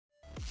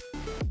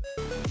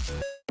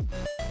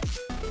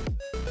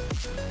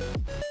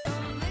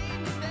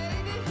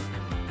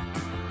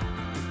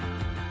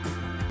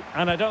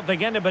And I don't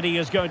think anybody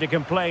is going to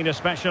complain,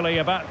 especially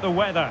about the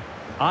weather.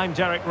 I'm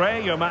Derek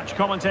Ray, your match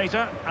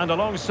commentator, and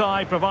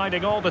alongside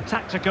providing all the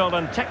tactical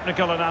and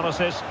technical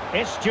analysis,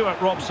 it's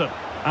Stuart Robson.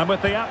 And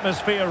with the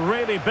atmosphere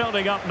really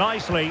building up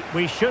nicely,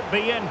 we should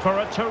be in for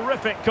a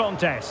terrific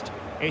contest.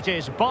 It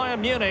is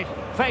Bayern Munich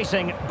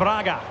facing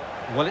Braga.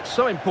 Well, it's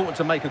so important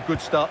to make a good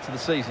start to the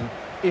season.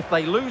 If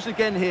they lose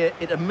again here,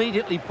 it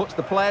immediately puts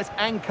the players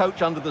and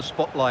coach under the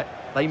spotlight.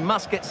 They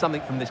must get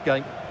something from this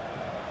game.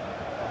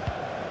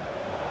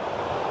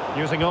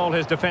 Using all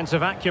his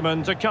defensive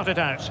acumen to cut it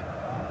out.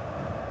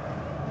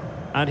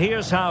 And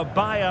here's how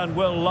Bayern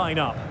will line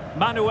up.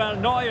 Manuel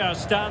Neuer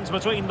stands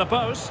between the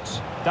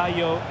posts.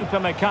 Dayo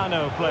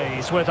Upamecano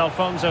plays with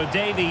Alphonso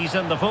Davies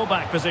in the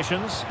fullback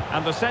positions.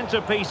 And the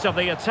centrepiece of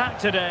the attack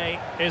today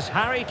is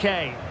Harry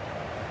Kane.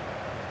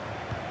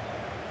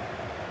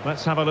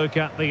 Let's have a look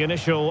at the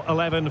initial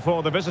 11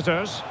 for the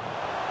visitors.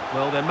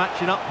 Well, they're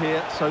matching up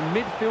here, so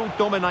midfield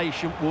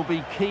domination will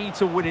be key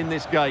to winning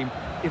this game.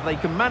 If they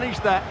can manage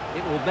that,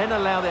 it will then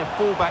allow their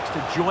fullbacks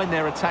to join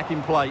their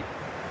attacking play.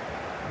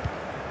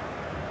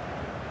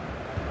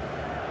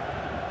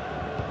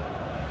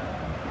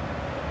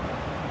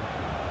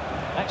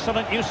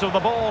 Excellent use of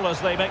the ball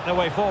as they make their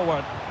way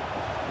forward.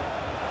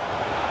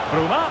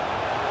 Bruma.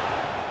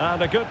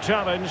 And a good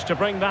challenge to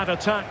bring that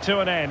attack to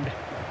an end.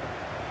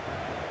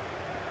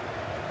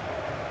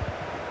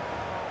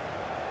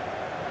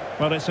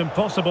 Well, it's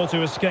impossible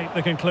to escape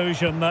the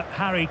conclusion that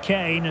Harry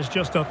Kane is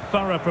just a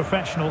thorough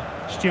professional.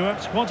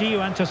 Stuart, what do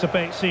you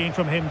anticipate seeing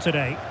from him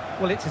today?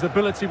 Well, it's his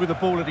ability with the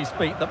ball at his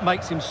feet that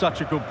makes him such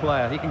a good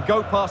player. He can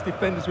go past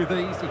defenders with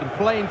ease, he can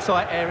play in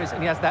tight areas,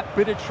 and he has that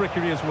bit of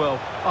trickery as well.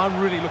 I'm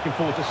really looking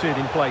forward to seeing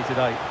him play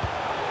today.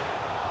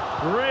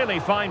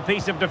 Really fine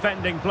piece of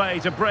defending play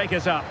to break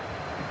us up.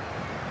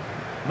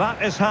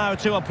 That is how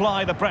to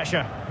apply the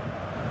pressure.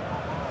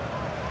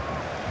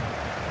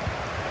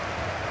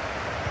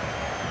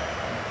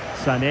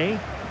 Sané.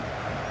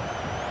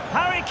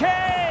 Harry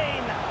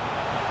Kane!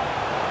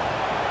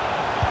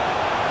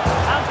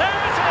 And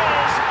there it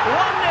is!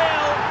 1-0.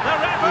 Their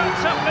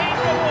efforts have been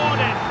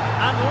rewarded.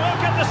 And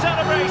look at the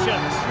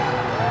celebrations.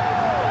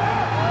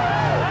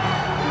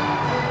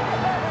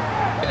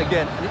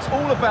 Again, and it's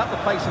all about the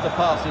pace of the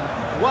passing.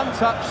 One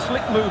touch,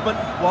 slick movement,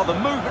 while the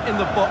movement in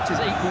the box is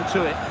equal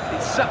to it.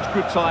 It's such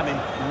good timing.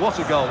 What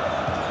a goal.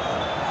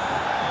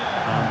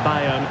 And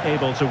Bayern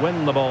able to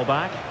win the ball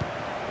back.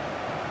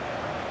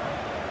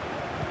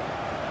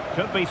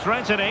 Could be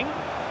threatening. And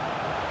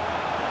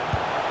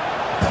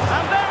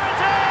there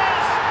it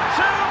is!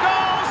 2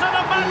 goals in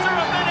a matter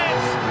of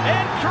minutes!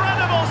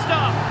 Incredible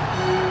stuff!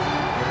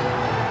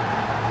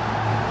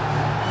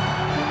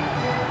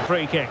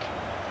 Free kick.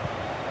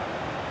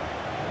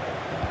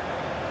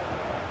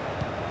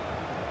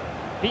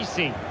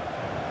 Pisi.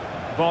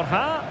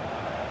 Borja.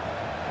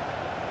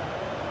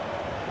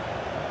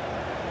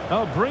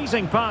 Oh,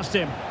 breezing past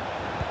him.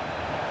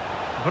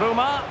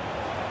 Bruma.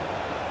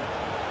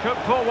 Could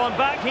pull one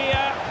back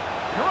here.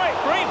 Great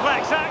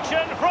reflex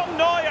action from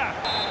Neuer.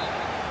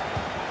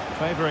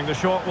 Favouring the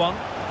short one.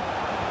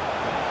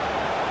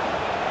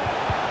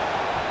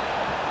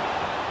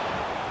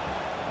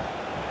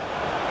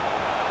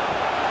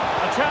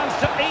 A chance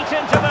to eat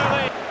into their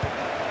lead.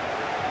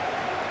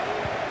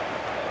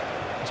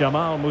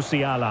 Jamal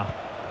Musiala.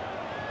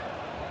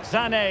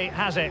 Sané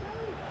has it.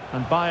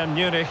 And Bayern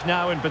Munich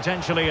now in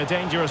potentially a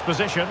dangerous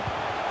position.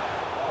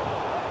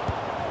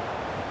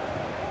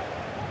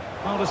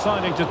 Well,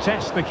 deciding to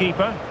test the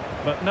keeper,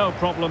 but no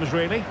problems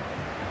really.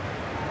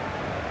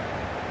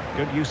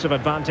 Good use of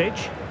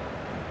advantage.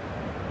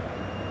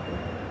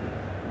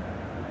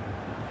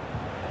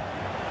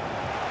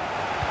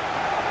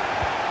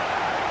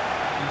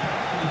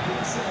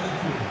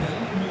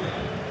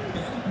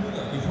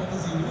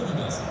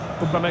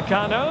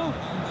 Upamecano.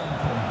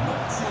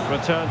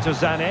 Return to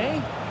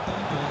Sané.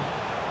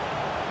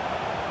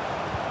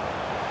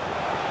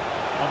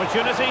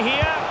 Opportunity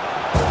here.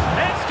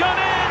 It's gone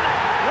in!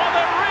 Well,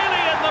 they're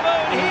really in the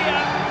mood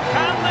here.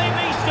 Can they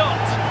be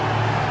stopped?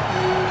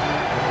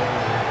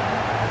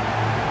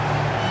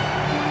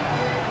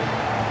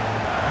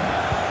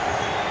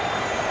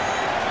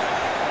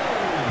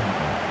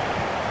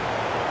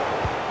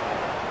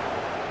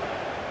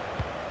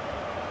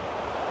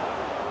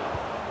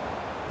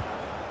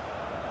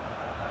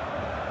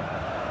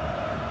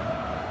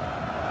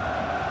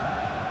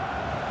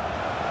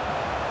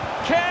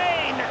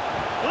 Kane!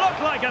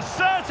 Looked like a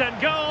certain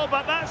goal,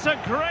 but that's a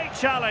great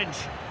challenge.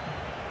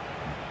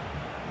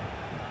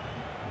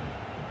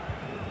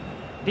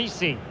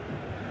 Pisi.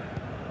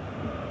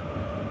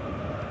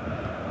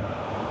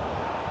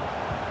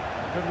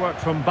 Good work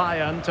from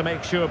Bayern to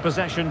make sure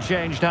possession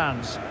changed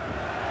hands.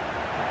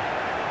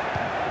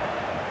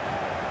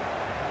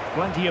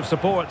 Plenty of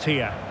support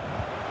here.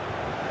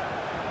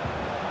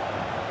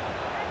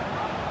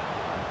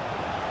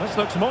 This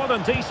looks more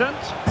than decent.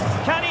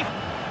 Can he?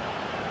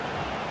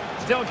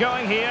 Still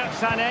going here,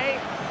 Sané.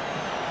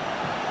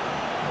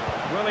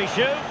 Will he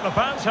shoot? The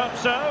fans hope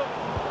so.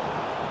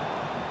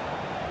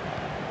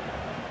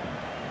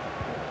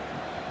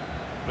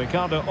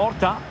 Ricardo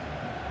Horta.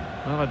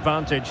 An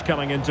advantage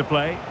coming into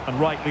play, and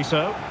rightly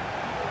so.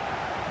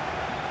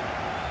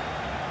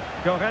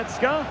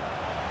 Goretzka.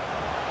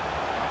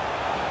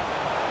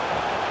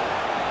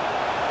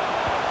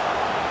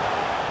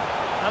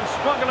 And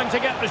struggling to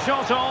get the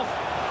shot off.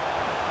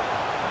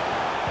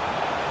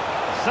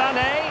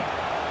 Sané.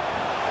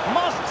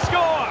 Must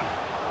score.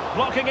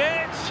 Blocking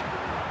it.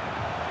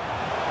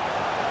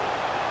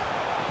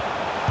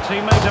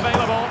 Teammate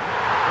available.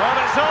 Well,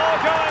 it's all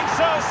going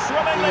so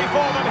swimmingly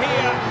for them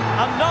here.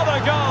 Another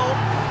goal.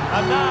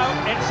 And now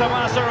it's a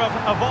matter of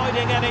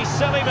avoiding any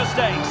silly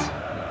mistakes.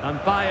 And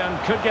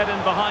Bayern could get in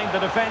behind the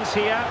defence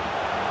here.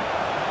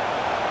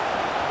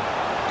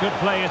 Could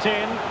play it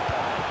in.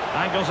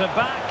 Angles it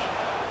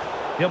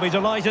back. He'll be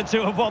delighted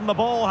to have won the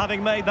ball,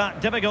 having made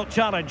that difficult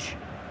challenge.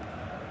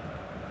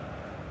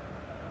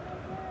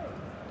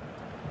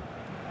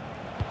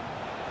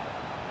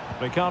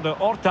 Ricardo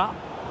Horta.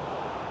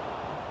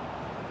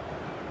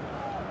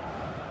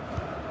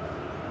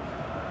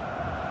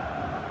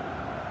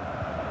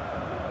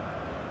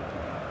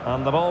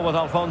 And the ball with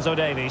Alphonso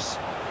Davies.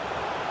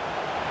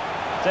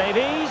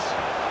 Davies.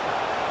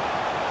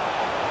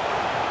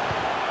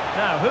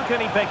 Now, who can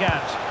he pick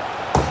out?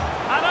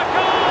 And a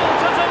goal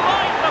to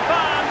delight the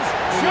fans!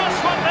 Just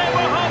what they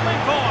were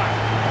hoping for!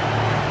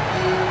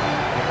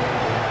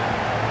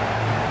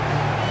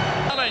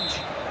 Challenge.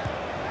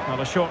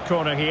 Well, a short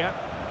corner here.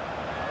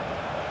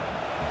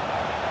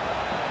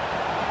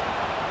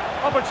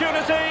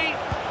 Opportunity!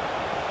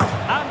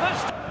 And this...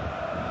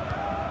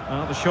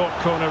 Well, the short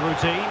corner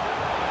routine.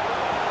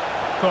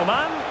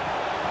 Coman.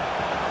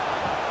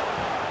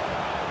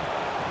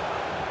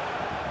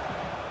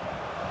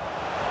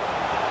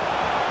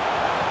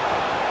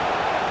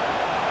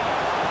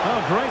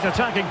 Oh, great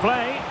attacking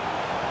play.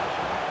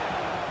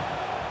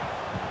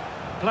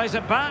 Plays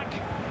it back.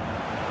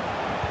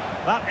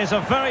 That is a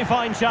very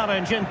fine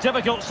challenge in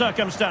difficult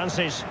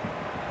circumstances.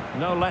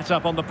 No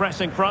let-up on the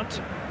pressing front.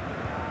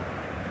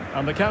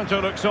 And the counter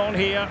looks on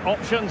here.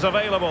 Options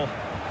available.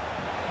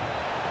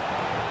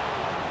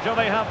 Do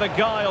they have the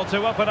guile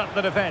to open up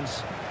the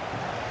defence?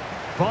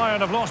 Bayern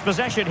have lost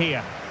possession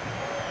here.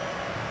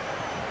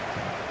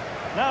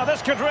 Now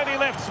this could really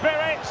lift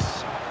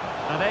spirits.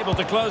 And able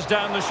to close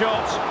down the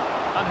shot.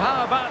 And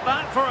how about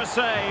that for a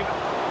save?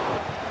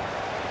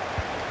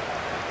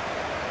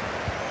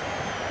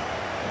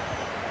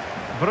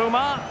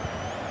 Bruma.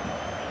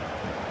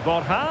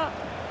 Borja.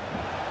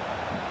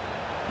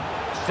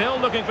 Still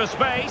looking for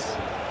space.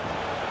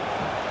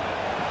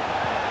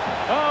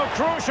 Oh,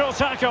 crucial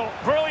tackle.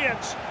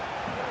 Brilliant.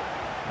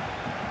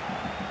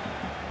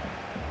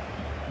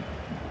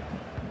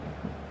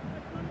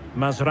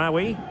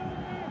 Mazraoui.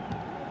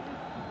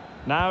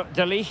 Now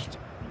De Ligt.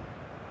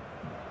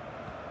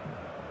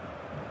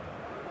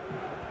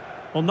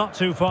 Well, not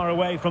too far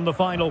away from the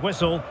final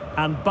whistle,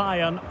 and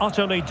Bayern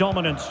utterly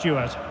dominant,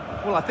 Stuart.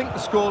 Well, I think the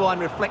scoreline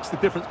reflects the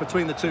difference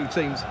between the two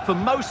teams. For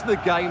most of the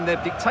game,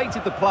 they've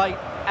dictated the play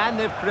and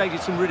they've created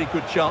some really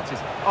good chances.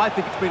 I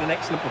think it's been an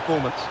excellent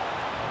performance.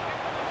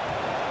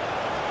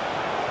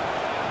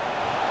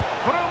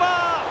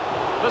 Bruma!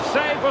 The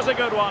save was a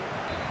good one.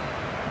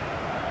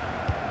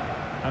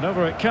 And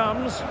over it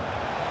comes,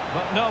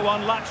 but no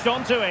one latched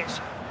onto it.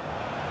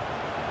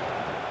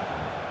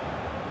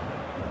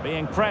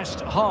 Being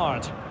pressed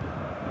hard.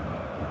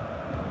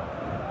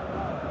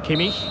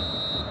 Kimmich.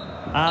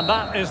 And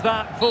that is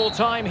that full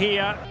time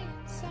here.